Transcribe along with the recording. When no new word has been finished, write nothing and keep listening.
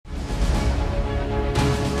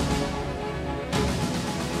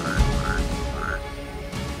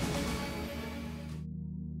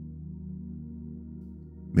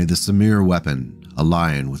May the Samir weapon, a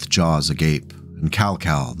lion with jaws agape, and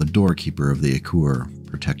Kalkal, the doorkeeper of the Akur,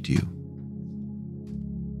 protect you.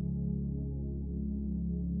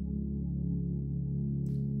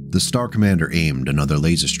 The Star Commander aimed another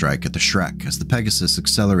laser strike at the Schrek as the Pegasus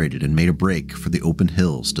accelerated and made a break for the open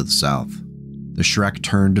hills to the south. The Schrek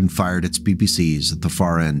turned and fired its PPCs at the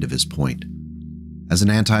far end of his point. As an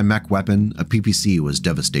anti-mech weapon, a PPC was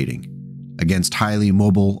devastating. Against highly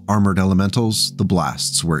mobile, armored elementals, the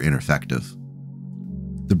blasts were ineffective.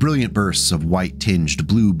 The brilliant bursts of white-tinged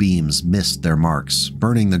blue beams missed their marks,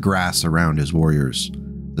 burning the grass around his warriors.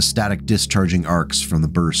 The static discharging arcs from the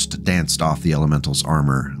burst danced off the elemental's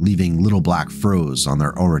armor, leaving little black furrows on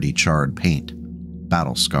their already charred paint.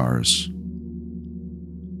 Battle scars.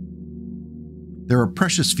 There are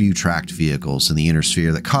precious few tracked vehicles in the inner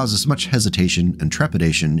sphere that cause as much hesitation and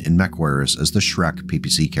trepidation in mech warriors as the Schrek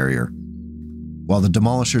PPC carrier. While the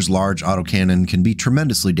Demolisher's large autocannon can be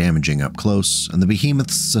tremendously damaging up close, and the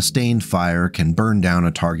Behemoth's sustained fire can burn down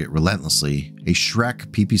a target relentlessly, a Schrek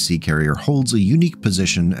PPC carrier holds a unique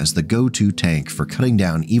position as the go-to tank for cutting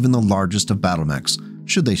down even the largest of battle mechs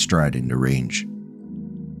should they stride into range.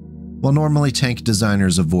 While normally tank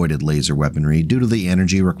designers avoided laser weaponry due to the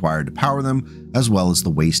energy required to power them, as well as the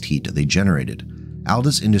waste heat they generated,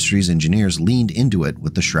 Aldous Industries engineers leaned into it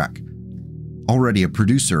with the Schrek. Already a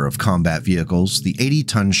producer of combat vehicles, the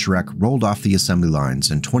 80-ton Schrek rolled off the assembly lines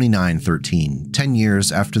in 2913, 10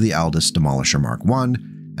 years after the Aldous Demolisher Mark I,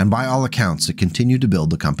 and by all accounts it continued to build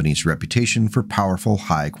the company's reputation for powerful,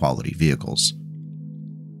 high-quality vehicles.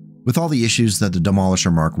 With all the issues that the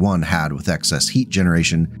Demolisher Mark I had with excess heat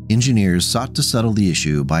generation, engineers sought to settle the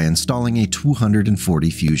issue by installing a 240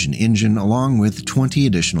 fusion engine along with 20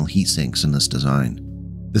 additional heat sinks in this design.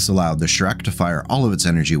 This allowed the Schrek to fire all of its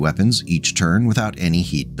energy weapons each turn without any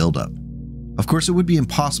heat buildup. Of course, it would be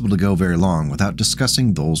impossible to go very long without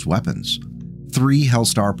discussing those weapons. 3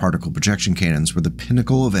 Hellstar particle projection cannons were the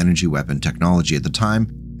pinnacle of energy weapon technology at the time,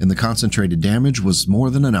 and the concentrated damage was more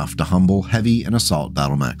than enough to humble heavy and assault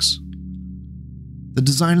battle mechs. The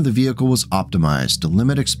design of the vehicle was optimized to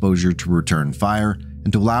limit exposure to return fire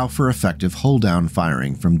and to allow for effective hull-down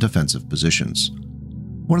firing from defensive positions.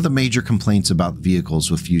 One of the major complaints about vehicles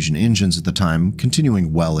with fusion engines at the time,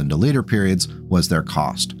 continuing well into later periods, was their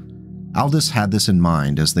cost. Aldous had this in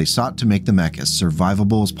mind as they sought to make the mech as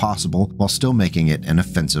survivable as possible while still making it an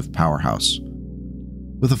offensive powerhouse.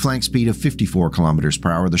 With a flank speed of 54 km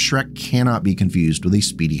per hour, the Schrek cannot be confused with a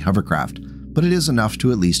speedy hovercraft, but it is enough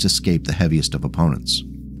to at least escape the heaviest of opponents.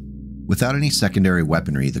 Without any secondary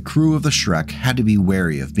weaponry, the crew of the Schrek had to be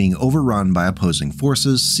wary of being overrun by opposing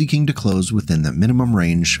forces seeking to close within the minimum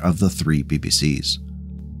range of the 3 PPCs.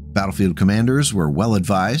 Battlefield commanders were well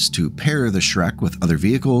advised to pair the Schrek with other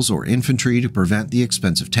vehicles or infantry to prevent the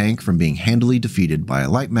expensive tank from being handily defeated by a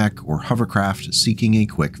light mech or hovercraft seeking a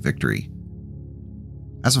quick victory.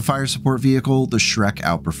 As a fire support vehicle, the Schrek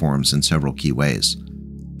outperforms in several key ways.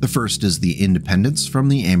 The first is the independence from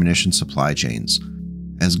the ammunition supply chains.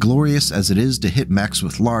 As glorious as it is to hit mechs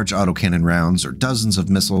with large autocannon rounds or dozens of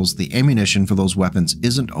missiles, the ammunition for those weapons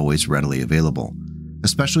isn't always readily available,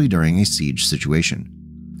 especially during a siege situation.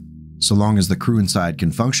 So long as the crew inside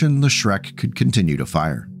can function, the Schrek could continue to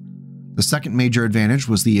fire. The second major advantage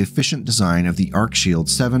was the efficient design of the Arc Shield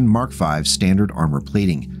 7 Mark V standard armor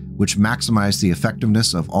plating, which maximized the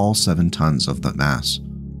effectiveness of all 7 tons of the mass.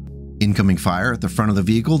 Incoming fire at the front of the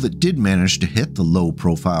vehicle that did manage to hit the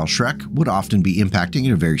low-profile Schrek would often be impacting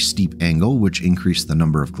at a very steep angle, which increased the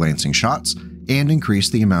number of glancing shots and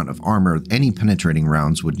increased the amount of armor any penetrating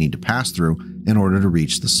rounds would need to pass through in order to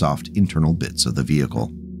reach the soft internal bits of the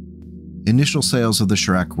vehicle. Initial sales of the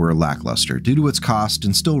Schrek were lackluster due to its cost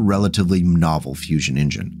and still relatively novel fusion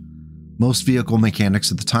engine. Most vehicle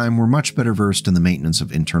mechanics at the time were much better versed in the maintenance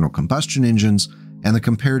of internal combustion engines, and the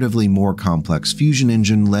comparatively more complex fusion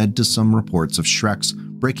engine led to some reports of Schreks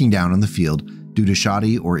breaking down in the field due to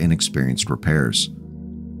shoddy or inexperienced repairs.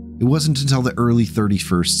 It wasn't until the early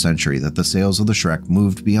 31st century that the sales of the Schrek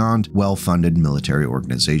moved beyond well-funded military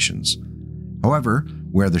organizations. However,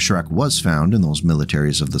 where the Schrek was found in those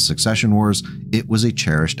militaries of the Succession Wars, it was a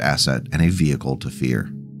cherished asset and a vehicle to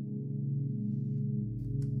fear.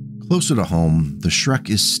 Closer to home, the Schrek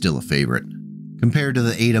is still a favorite. Compared to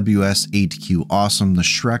the AWS 8Q Awesome, the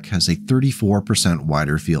Schrek has a 34%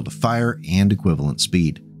 wider field of fire and equivalent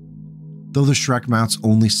speed. Though the Schrek mounts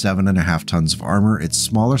only 7.5 tons of armor, its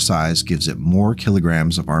smaller size gives it more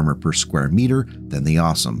kilograms of armor per square meter than the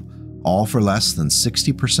Awesome, all for less than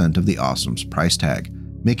 60% of the Awesome's price tag,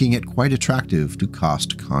 making it quite attractive to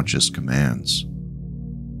cost-conscious commands.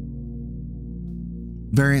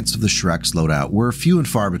 Variants of the Schrek's loadout were few and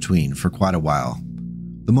far between for quite a while.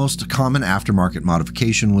 The most common aftermarket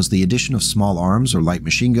modification was the addition of small arms or light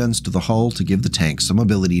machine guns to the hull to give the tank some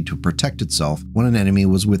ability to protect itself when an enemy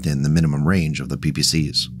was within the minimum range of the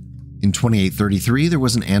PPCs. In 2833, there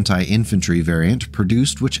was an anti-infantry variant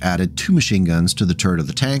produced which added 2 machine guns to the turret of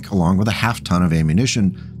the tank along with a half-ton of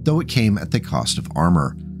ammunition, though it came at the cost of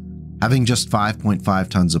armor. Having just 5.5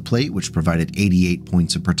 tons of plate, which provided 88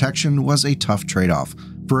 points of protection, was a tough trade-off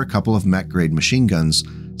for a couple of mech-grade machine guns,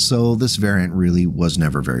 so this variant really was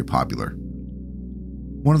never very popular.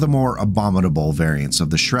 One of the more abominable variants of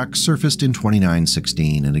the Schrek surfaced in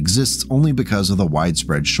 2916 and exists only because of the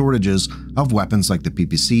widespread shortages of weapons like the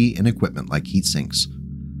PPC and equipment like heatsinks.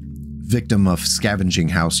 Victim of scavenging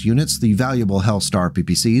house units, the valuable Hellstar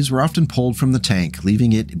PPCs were often pulled from the tank,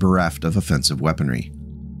 leaving it bereft of offensive weaponry.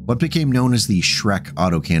 What became known as the Schrek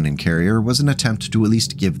autocannon carrier was an attempt to at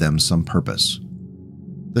least give them some purpose.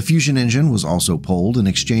 The fusion engine was also pulled in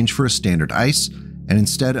exchange for a standard ice, and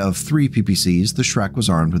instead of 3 PPCs, the Schrek was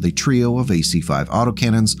armed with a trio of AC-5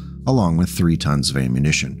 autocannons along with 3 tons of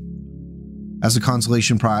ammunition. As a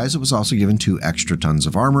consolation prize, it was also given 2 extra tons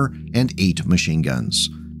of armor and 8 machine guns,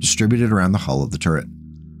 distributed around the hull of the turret.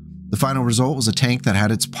 The final result was a tank that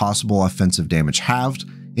had its possible offensive damage halved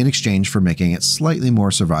in exchange for making it slightly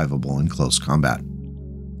more survivable in close combat.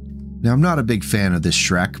 Now, I'm not a big fan of this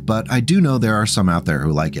Schrek, but I do know there are some out there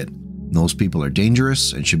who like it. Those people are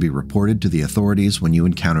dangerous and should be reported to the authorities when you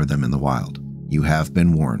encounter them in the wild. You have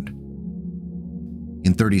been warned.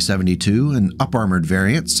 In 3072, an up-armored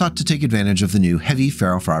variant sought to take advantage of the new heavy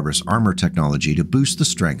ferrofibrous armor technology to boost the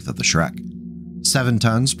strength of the Schrek. 7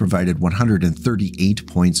 tons provided 138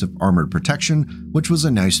 points of armored protection, which was a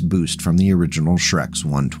nice boost from the original Schrek's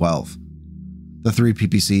 112. The 3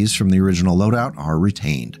 PPCs from the original loadout are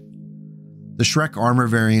retained. The Schrek armor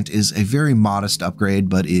variant is a very modest upgrade,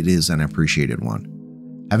 but it is an appreciated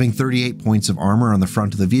one. Having 38 points of armor on the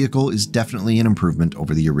front of the vehicle is definitely an improvement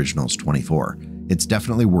over the original's 24. It's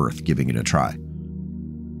definitely worth giving it a try.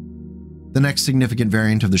 The next significant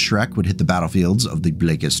variant of the Schrek would hit the battlefields of the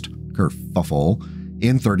Blakest kerfuffle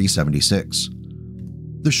in 3076.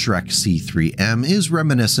 The Schrek C3M is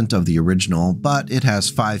reminiscent of the original, but it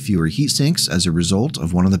has 5 fewer heatsinks as a result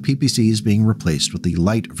of one of the PPCs being replaced with the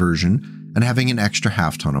light version and having an extra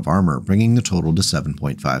half-ton of armor, bringing the total to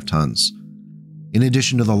 7.5 tons. In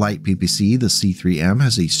addition to the light PPC, the C3M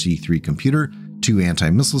has a C3 computer, 2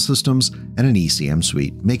 anti-missile systems, and an ECM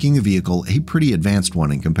suite, making the vehicle a pretty advanced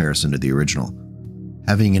one in comparison to the original.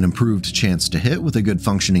 Having an improved chance to hit with a good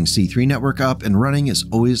functioning C3 network up and running is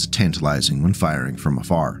always tantalizing when firing from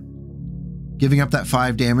afar. Giving up that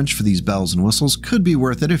 5 damage for these bells and whistles could be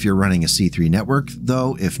worth it if you're running a C3 network,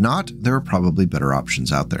 though if not, there are probably better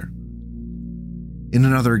options out there. In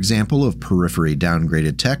another example of periphery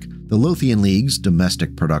downgraded tech, the Lothian League's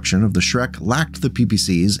domestic production of the Schrek lacked the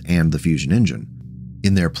PPCs and the fusion engine.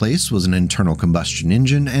 In their place was an internal combustion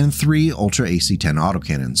engine and 3 Ultra AC-10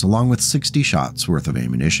 autocannons, along with 60 shots worth of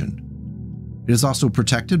ammunition. It is also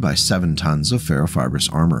protected by 7 tons of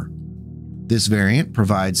ferrofibrous armor. This variant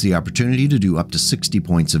provides the opportunity to do up to 60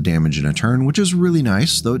 points of damage in a turn, which is really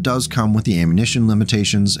nice, though it does come with the ammunition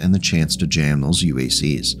limitations and the chance to jam those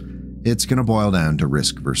UACs. It's going to boil down to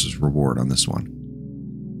risk versus reward on this one.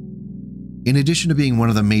 In addition to being one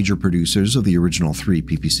of the major producers of the original 3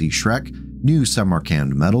 PPC Schrek, new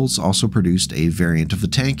Sumerican Metals also produced a variant of the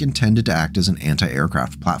tank intended to act as an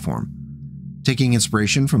anti-aircraft platform. Taking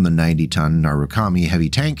inspiration from the 90-ton Narukami heavy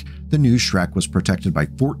tank, the new Schrek was protected by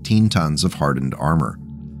 14 tons of hardened armor.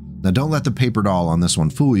 Now don't let the paper doll on this one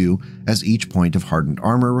fool you, as each point of hardened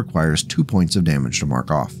armor requires 2 points of damage to mark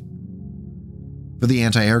off. For the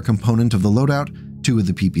anti-air component of the loadout, 2 of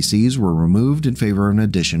the PPCs were removed in favor of an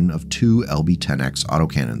addition of 2 LB-10X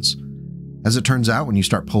autocannons. As it turns out, when you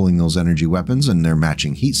start pulling those energy weapons and their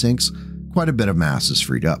matching heat sinks, quite a bit of mass is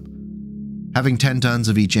freed up. Having 10 tons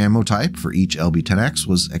of each ammo type for each LB-10X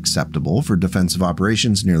was acceptable for defensive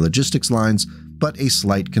operations near logistics lines, but a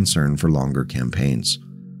slight concern for longer campaigns.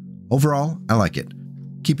 Overall, I like it.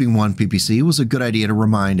 Keeping 1 PPC was a good idea to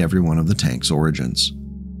remind everyone of the tank's origins.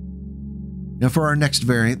 Now for our next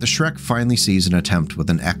variant, the Schrek finally sees an attempt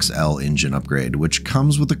with an XL engine upgrade, which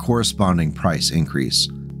comes with a corresponding price increase.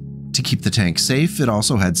 To keep the tank safe, it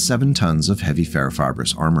also had 7 tons of heavy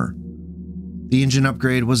ferrofibrous armor. The engine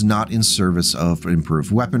upgrade was not in service of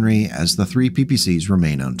improved weaponry, as the 3 PPCs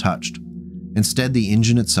remain untouched. Instead, the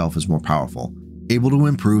engine itself is more powerful, able to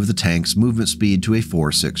improve the tank's movement speed to a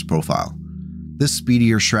 4.6 profile. This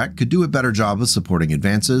speedier Schrek could do a better job of supporting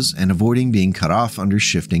advances and avoiding being cut off under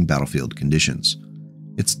shifting battlefield conditions.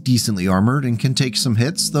 It's decently armored and can take some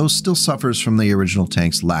hits, though still suffers from the original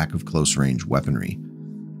tank's lack of close-range weaponry.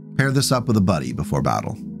 Pair this up with a buddy before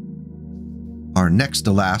battle. Our next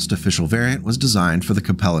to last official variant was designed for the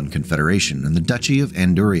Capellan Confederation and the Duchy of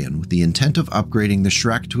Andurian with the intent of upgrading the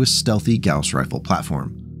Schrek to a stealthy Gauss rifle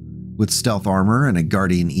platform. With stealth armor and a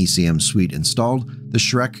Guardian ECM suite installed, the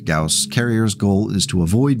Schrek Gauss carrier's goal is to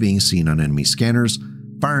avoid being seen on enemy scanners,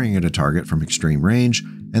 firing at a target from extreme range,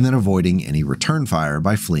 and then avoiding any return fire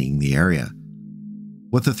by fleeing the area.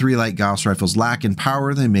 What the 3 light Gauss rifles lack in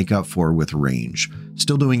power, they make up for with range,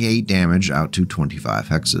 still doing 8 damage out to 25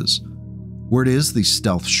 hexes. Word is the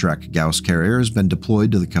stealth Schrek Gauss carrier has been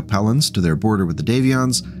deployed to the Capellans to their border with the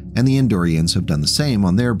Davions, and the Andorians have done the same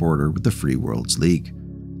on their border with the Free Worlds League.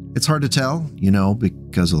 It's hard to tell,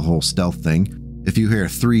 because of the whole stealth thing. If you hear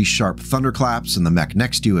 3 sharp thunderclaps and the mech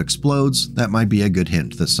next to you explodes, that might be a good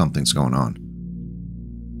hint that something's going on.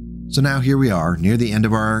 So now here we are, near the end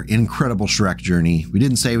of our incredible Schrek journey. We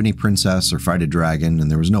didn't save any princess or fight a dragon, and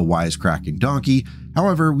there was no wisecracking donkey.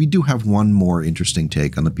 However, we do have one more interesting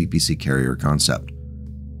take on the PPC carrier concept.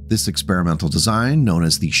 This experimental design, known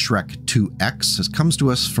as the Schrek 2X, comes to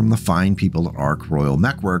us from the fine people at Ark Royal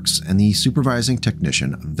Mechworks and the supervising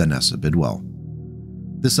technician Vanessa Bidwell.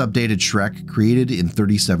 This updated Schrek, created in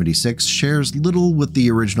 3076, shares little with the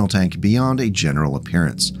original tank beyond a general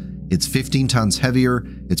appearance. It's 15 tons heavier,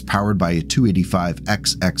 it's powered by a 285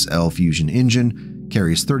 XXL fusion engine,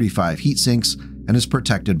 carries 35 heat sinks, and is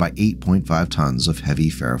protected by 8.5 tons of heavy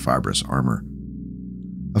ferrofibrous armor.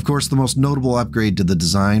 Of course, the most notable upgrade to the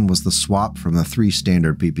design was the swap from the 3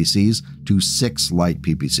 standard PPCs to 6 light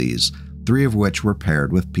PPCs, 3 of which were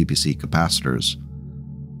paired with PPC capacitors.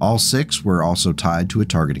 All 6 were also tied to a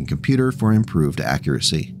targeting computer for improved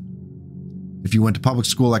accuracy. If you went to public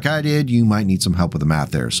school like I did, you might need some help with the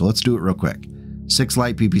math there, so let's do it real quick. 6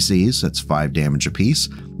 light PPCs, that's 5 damage apiece,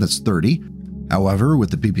 that's 30. However,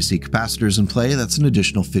 with the PPC capacitors in play, that's an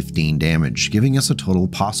additional 15 damage, giving us a total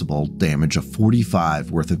possible damage of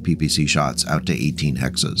 45 worth of PPC shots out to 18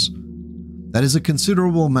 hexes. That is a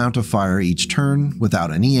considerable amount of fire each turn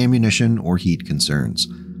without any ammunition or heat concerns.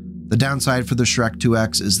 The downside for the Schrek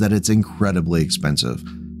 2X is that it's incredibly expensive.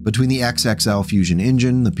 Between the XXL fusion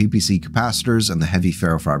engine, the PPC capacitors, and the heavy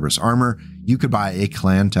ferrofibrous armor, you could buy a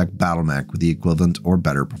ClanTech battle mech with the equivalent or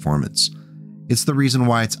better performance. It's the reason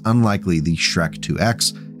why it's unlikely the Schrek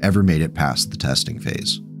 2X ever made it past the testing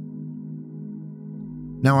phase.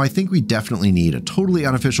 Now, I think we definitely need a totally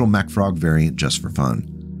unofficial Mechfrog variant just for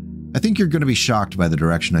fun. I think you're going to be shocked by the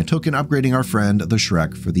direction I took in upgrading our friend the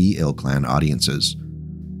Schrek for the IlClan audiences.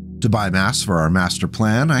 To buy mass for our master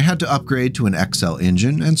plan, I had to upgrade to an XL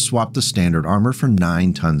engine and swap the standard armor for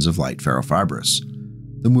 9 tons of light ferrofibrous.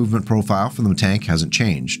 The movement profile for the tank hasn't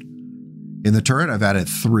changed. In the turret, I've added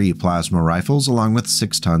 3 plasma rifles along with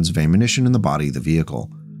 6 tons of ammunition in the body of the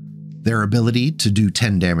vehicle. Their ability to do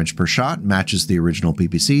 10 damage per shot matches the original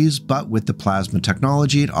PPCs, but with the plasma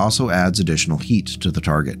technology, it also adds additional heat to the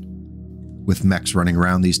target. With mechs running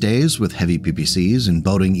around these days with heavy PPCs and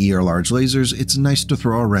boating ER large lasers, it's nice to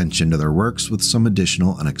throw a wrench into their works with some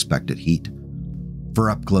additional unexpected heat. For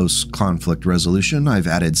up-close conflict resolution, I've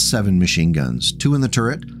added 7 machine guns, 2 in the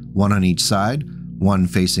turret, 1 on each side, 1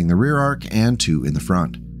 facing the rear arc, and 2 in the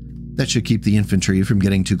front. That should keep the infantry from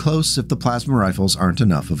getting too close if the plasma rifles aren't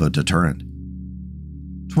enough of a deterrent.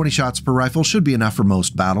 20 shots per rifle should be enough for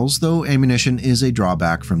most battles, though ammunition is a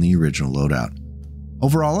drawback from the original loadout.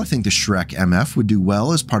 Overall, I think the Schrek MF would do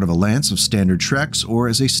well as part of a lance of standard Schreks or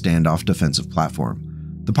as a standoff defensive platform.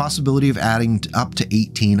 The possibility of adding up to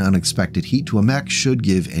 18 unexpected heat to a mech should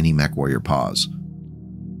give any Mechwarrior pause.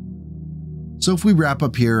 So if we wrap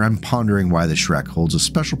up here, I'm pondering why the Schrek holds a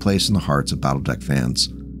special place in the hearts of BattleTech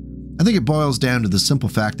fans. I think it boils down to the simple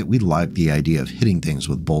fact that we like the idea of hitting things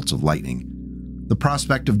with bolts of lightning. The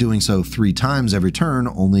prospect of doing so 3 times every turn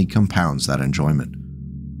only compounds that enjoyment.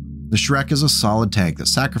 The Schrek is a solid tank that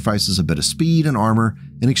sacrifices a bit of speed and armor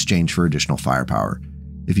in exchange for additional firepower.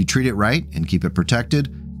 If you treat it right and keep it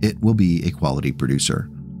protected, it will be a quality producer.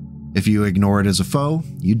 If you ignore it as a foe,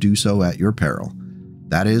 you do so at your peril.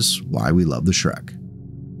 That is why we love the Schrek.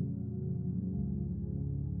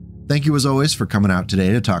 Thank you as always for coming out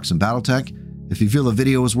today to talk some BattleTech. If you feel the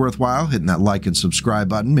video was worthwhile, hitting that like and subscribe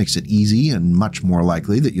button makes it easy and much more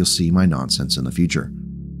likely that you'll see my nonsense in the future.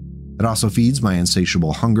 It also feeds my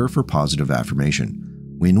insatiable hunger for positive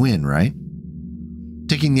affirmation. Win-win, right?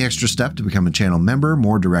 Taking the extra step to become a channel member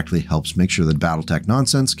more directly helps make sure that BattleTech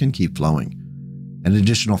nonsense can keep flowing. An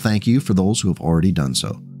additional thank you for those who have already done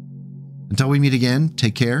so. Until we meet again,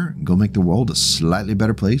 take care and go make the world a slightly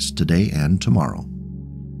better place today and tomorrow.